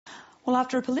Well,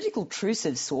 after a political truce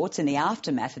of sorts in the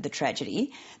aftermath of the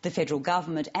tragedy, the federal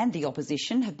government and the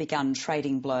opposition have begun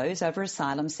trading blows over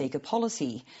asylum seeker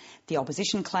policy. The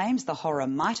opposition claims the horror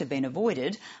might have been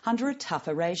avoided under a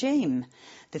tougher regime.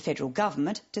 The federal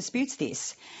government disputes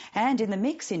this. And in the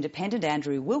mix, independent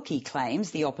Andrew Wilkie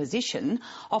claims the opposition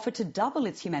offered to double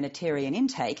its humanitarian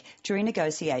intake during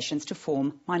negotiations to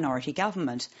form minority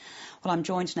government. Well, I'm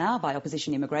joined now by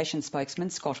opposition immigration spokesman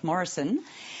Scott Morrison.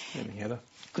 Good morning, Heather.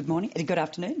 Good morning, good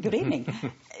afternoon, good evening.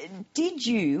 Did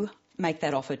you make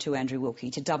that offer to Andrew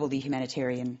Wilkie to double the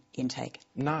humanitarian intake?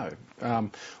 No.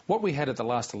 What we had at the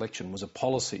last election was a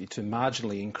policy to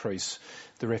marginally increase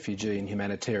the refugee and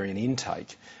humanitarian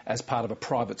intake as part of a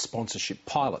private sponsorship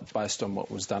pilot based on what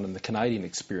was done in the Canadian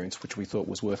experience, which we thought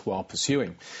was worthwhile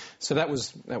pursuing. So that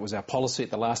was our policy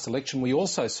at the last election. We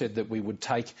also said that we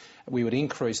would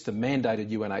increase the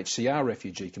mandated UNHCR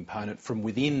refugee component from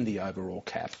within the overall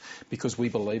cap, because we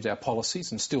believed our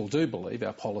policies, and still do believe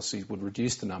our policies, would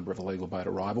reduce the number of illegal boat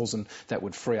arrivals, and that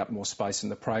would free up more space in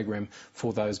the program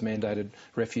for those mandated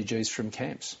refugees from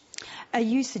camps. Are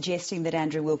you suggesting that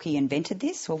Andrew Wilkie invented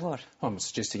this, or what? I'm not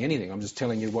suggesting anything. I'm just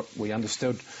telling you what we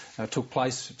understood took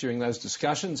place during those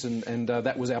discussions, and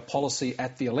that was our policy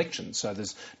at the election. So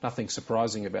there's nothing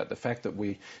surprising about the fact that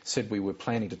we said we were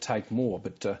planning to take more,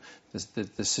 but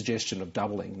the suggestion of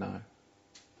doubling, no.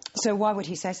 So why would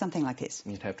he say something like this?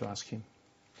 You'd have to ask him.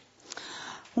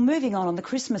 Well, moving on the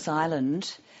Christmas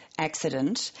Island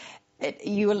accident,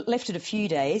 you were left it a few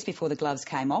days before the gloves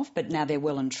came off, but now they're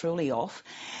well and truly off.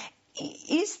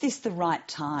 Is this the right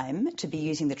time to be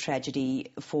using the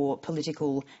tragedy for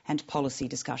political and policy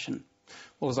discussion?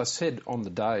 Well, as I said on the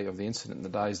day of the incident and the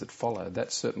days that followed,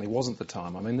 that certainly wasn't the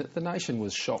time. I mean, the nation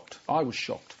was shocked. I was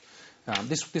shocked.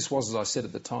 This was, as I said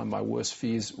at the time, my worst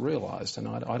fears realised, and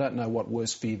I don't know what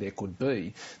worse fear there could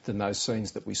be than those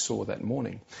scenes that we saw that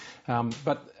morning.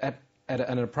 But at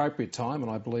an appropriate time,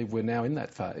 and I believe we're now in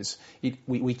that phase,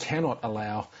 we cannot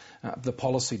allow the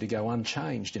policy to go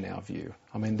unchanged in our view.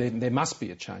 I mean, there must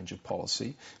be a change of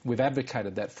policy. We've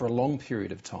advocated that for a long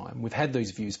period of time. We've had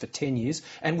these views for 10 years,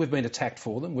 and we've been attacked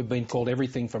for them. We've been called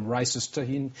everything from racist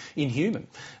to inhuman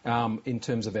in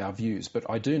terms of our views. But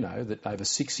I do know that over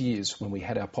 6 years, when we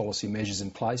had our policy measures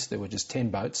in place, there were just 10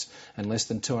 boats and less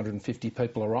than 250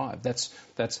 people arrived.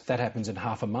 That happens in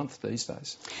half a month these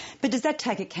days. But does that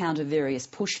take account of various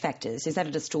push factors? Is that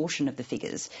a distortion of the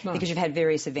figures? No. Because you've had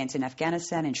various events in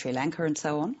Afghanistan, in Sri Lanka and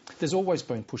so on? There's always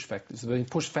been push factors. There have been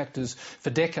push factors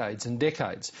for decades and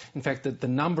decades. In fact, the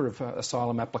number of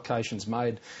asylum applications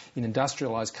made in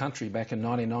industrialised country back in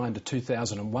 1999 to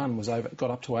 2001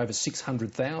 got up to over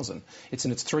 600,000. It's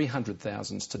in its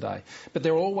 300,000s today. But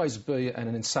there will always be an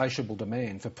insatiable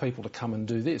demand for people to come and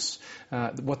do this.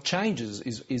 What changes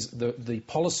is the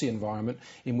policy environment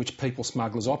in which people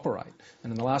smugglers operate.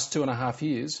 And in the last 2.5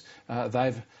 years,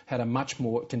 they've had a much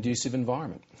more conducive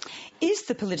environment. Is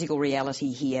the political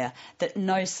reality here that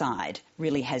no side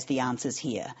really has the answers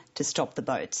here to stop the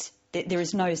boats? There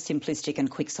is no simplistic and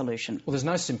quick solution. Well, there's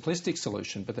no simplistic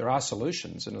solution, but there are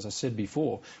solutions. And as I said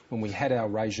before, when we had our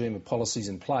regime of policies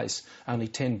in place, only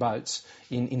 10 boats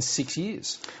in 6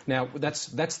 years. Now, that's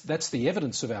the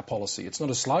evidence of our policy. It's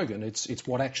not a slogan, it's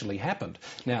what actually happened.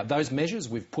 Now, those measures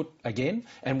we've put again,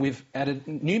 and we've added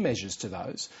new measures to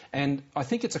those. And I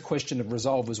think it's a question of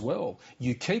resolve as well.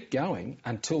 You keep going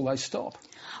until they stop.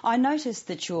 I noticed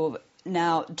that you're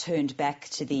now turned back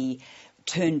to the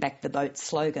Turn Back the Boat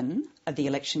slogan of the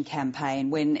election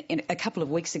campaign, when a couple of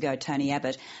weeks ago Tony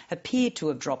Abbott appeared to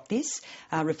have dropped this,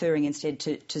 referring instead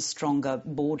to stronger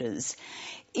borders.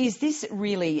 Is this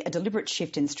really a deliberate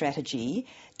shift in strategy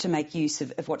to make use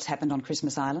of what's happened on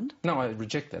Christmas Island? No, I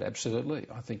reject that, absolutely.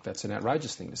 I think that's an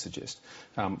outrageous thing to suggest.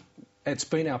 It's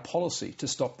been our policy to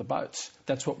stop the boats.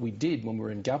 That's what we did when we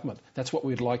were in government. That's what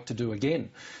we'd like to do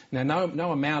again. Now,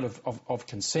 no amount of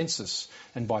consensus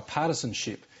and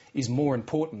bipartisanship is more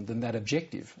important than that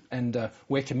objective, and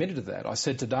we're committed to that. I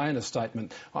said today in a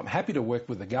statement, I'm happy to work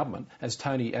with the government, as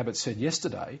Tony Abbott said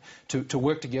yesterday, to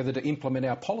work together to implement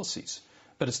our policies.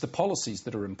 But it's the policies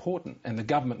that are important, and the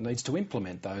government needs to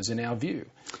implement those in our view.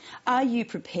 Are you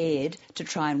prepared to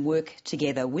try and work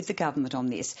together with the government on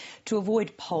this to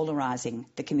avoid polarising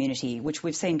the community, which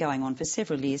we've seen going on for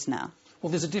several years now? Well,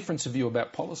 there's a difference of view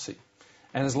about policy.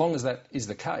 And as long as that is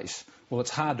the case, Well, it's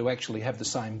hard to actually have the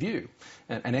same view.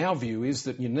 And our view is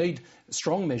that you need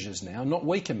strong measures now, not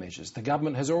weaker measures. The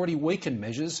government has already weakened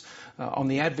measures on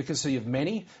the advocacy of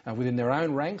many within their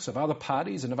own ranks, of other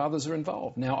parties and of others are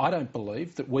involved. Now, I don't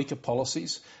believe that weaker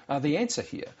policies are the answer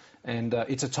here. And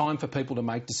it's a time for people to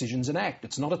make decisions and act.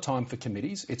 It's not a time for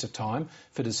committees, it's a time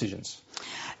for decisions.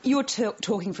 You're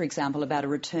talking, for example, about a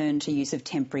return to use of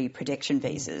temporary protection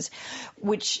visas,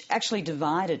 which actually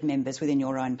divided members within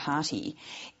your own party.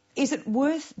 Is it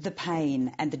worth the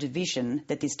pain and the division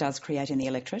that this does create in the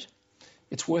electorate?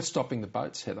 It's worth stopping the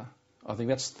boats, Heather. I think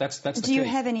that's the key. Do you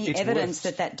have any evidence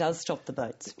that that does stop the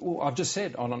boats? Well, I've just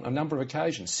said on a number of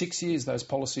occasions, 6 years those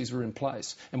policies were in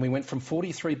place, and we went from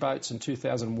 43 boats in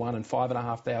 2001 and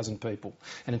 5,500 people,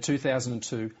 and in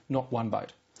 2002, not one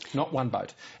boat. Not one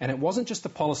boat. And it wasn't just the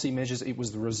policy measures, it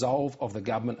was the resolve of the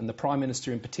government and the Prime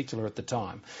Minister in particular at the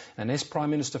time. And this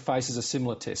Prime Minister faces a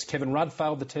similar test. Kevin Rudd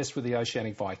failed the test with the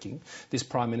Oceanic Viking. This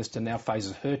Prime Minister now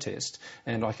faces her test.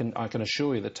 And I can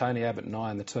assure you that Tony Abbott and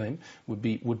I and the team would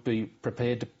be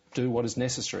prepared to do what is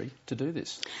necessary to do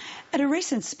this. At a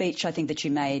recent speech, I think, that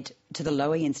you made to the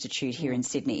Lowy Institute here in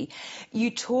Sydney, you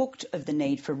talked of the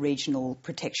need for regional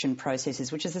protection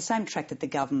processes, which is the same track that the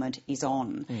government is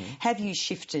on. Have you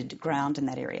shifted ground in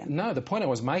that area? No, the point I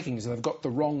was making is they've got the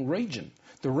wrong region.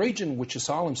 The region which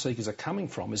asylum seekers are coming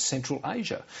from is Central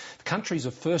Asia. The countries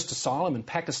of first asylum in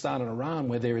Pakistan and Iran,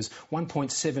 where there is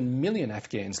 1.7 million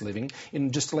Afghans living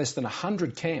in just less than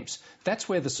 100 camps. That's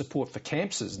where the support for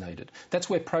camps is needed. That's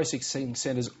where processing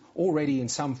centres already in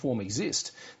some form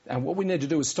exist. And what we need to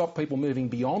do is stop people moving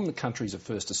beyond the countries of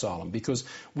first asylum, because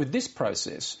with this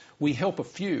process we help a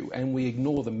few and we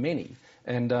ignore the many.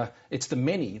 And it's the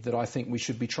many that I think we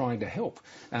should be trying to help,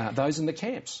 those in the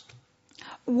camps.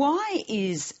 Why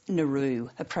is Nauru,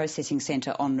 a processing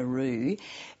centre on Nauru,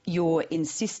 your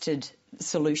insisted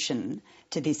solution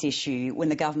to this issue when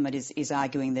the government is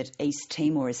arguing that East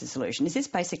Timor is the solution? Is this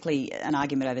basically an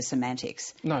argument over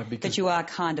semantics? No, because... That you are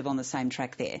kind of on the same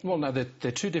track there? Well, no,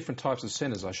 they're two different types of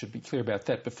centres. I should be clear about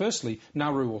that. But firstly,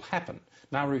 Nauru will happen.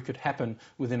 Nauru could happen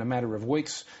within a matter of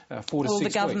weeks, 4 to 6 weeks. Well, the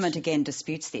government again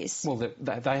disputes this. Well,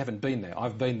 they haven't been there.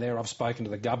 I've been there. I've spoken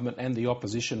to the government and the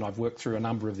opposition. I've worked through a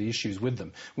number of the issues with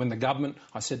them. When the government,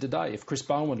 I said today, if Chris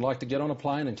Bowen would like to get on a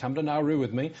plane and come to Nauru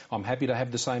with me, I'm happy to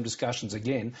have the same discussions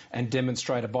again and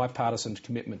demonstrate a bipartisan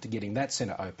commitment to getting that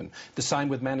centre open. The same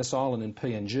with Manus Island and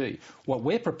PNG. What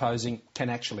we're proposing can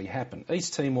actually happen.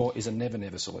 East Timor is a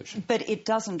never-never solution. But it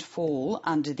doesn't fall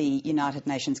under the United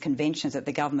Nations conventions that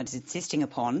the government is insisting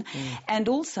upon. And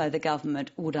also the government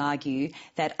would argue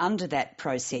that under that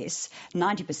process,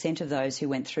 90% of those who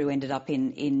went through ended up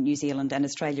in New Zealand and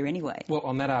Australia anyway. Well,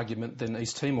 on that argument, then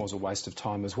East Timor's a waste of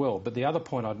time as well. But the other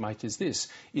point I'd make is this,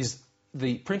 is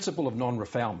the principle of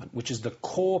non-refoulement, which is the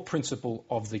core principle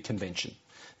of the convention.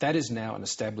 That is now an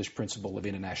established principle of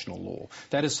international law.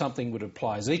 That is something that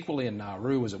applies equally in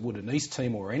Nauru as it would in East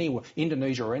Timor or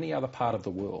Indonesia or any other part of the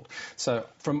world. So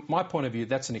from my point of view,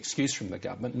 that's an excuse from the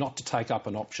government not to take up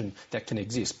an option that can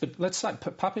exist. But let's say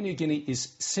Papua New Guinea is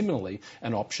similarly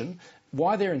an option.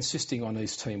 Why they're insisting on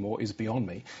East Timor is beyond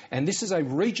me. And this is a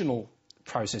regional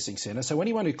processing centre, so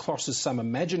anyone who crosses some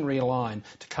imaginary line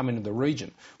to come into the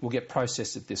region will get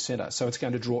processed at this centre. So it's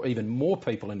going to draw even more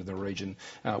people into the region,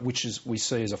 which we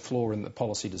see as a flaw in the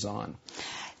policy design.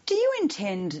 Do you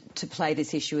intend to play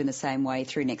this issue in the same way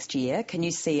through next year? Can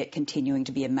you see it continuing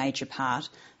to be a major part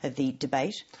of the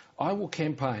debate? I will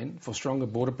campaign for stronger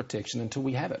border protection until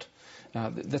we have it.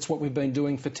 That's what we've been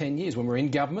doing for 10 years. When we were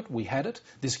in government, we had it.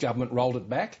 This government rolled it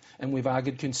back, and we've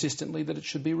argued consistently that it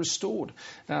should be restored.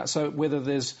 So whether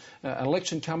there's an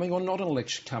election coming or not an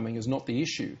election coming is not the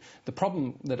issue. The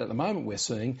problem that at the moment we're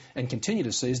seeing and continue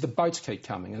to see is the boats keep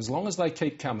coming. As long as they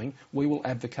keep coming, we will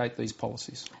advocate these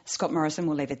policies. Scott Morrison,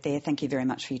 we'll leave it there. Thank you very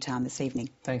much for your time this evening.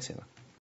 Thanks, Heather.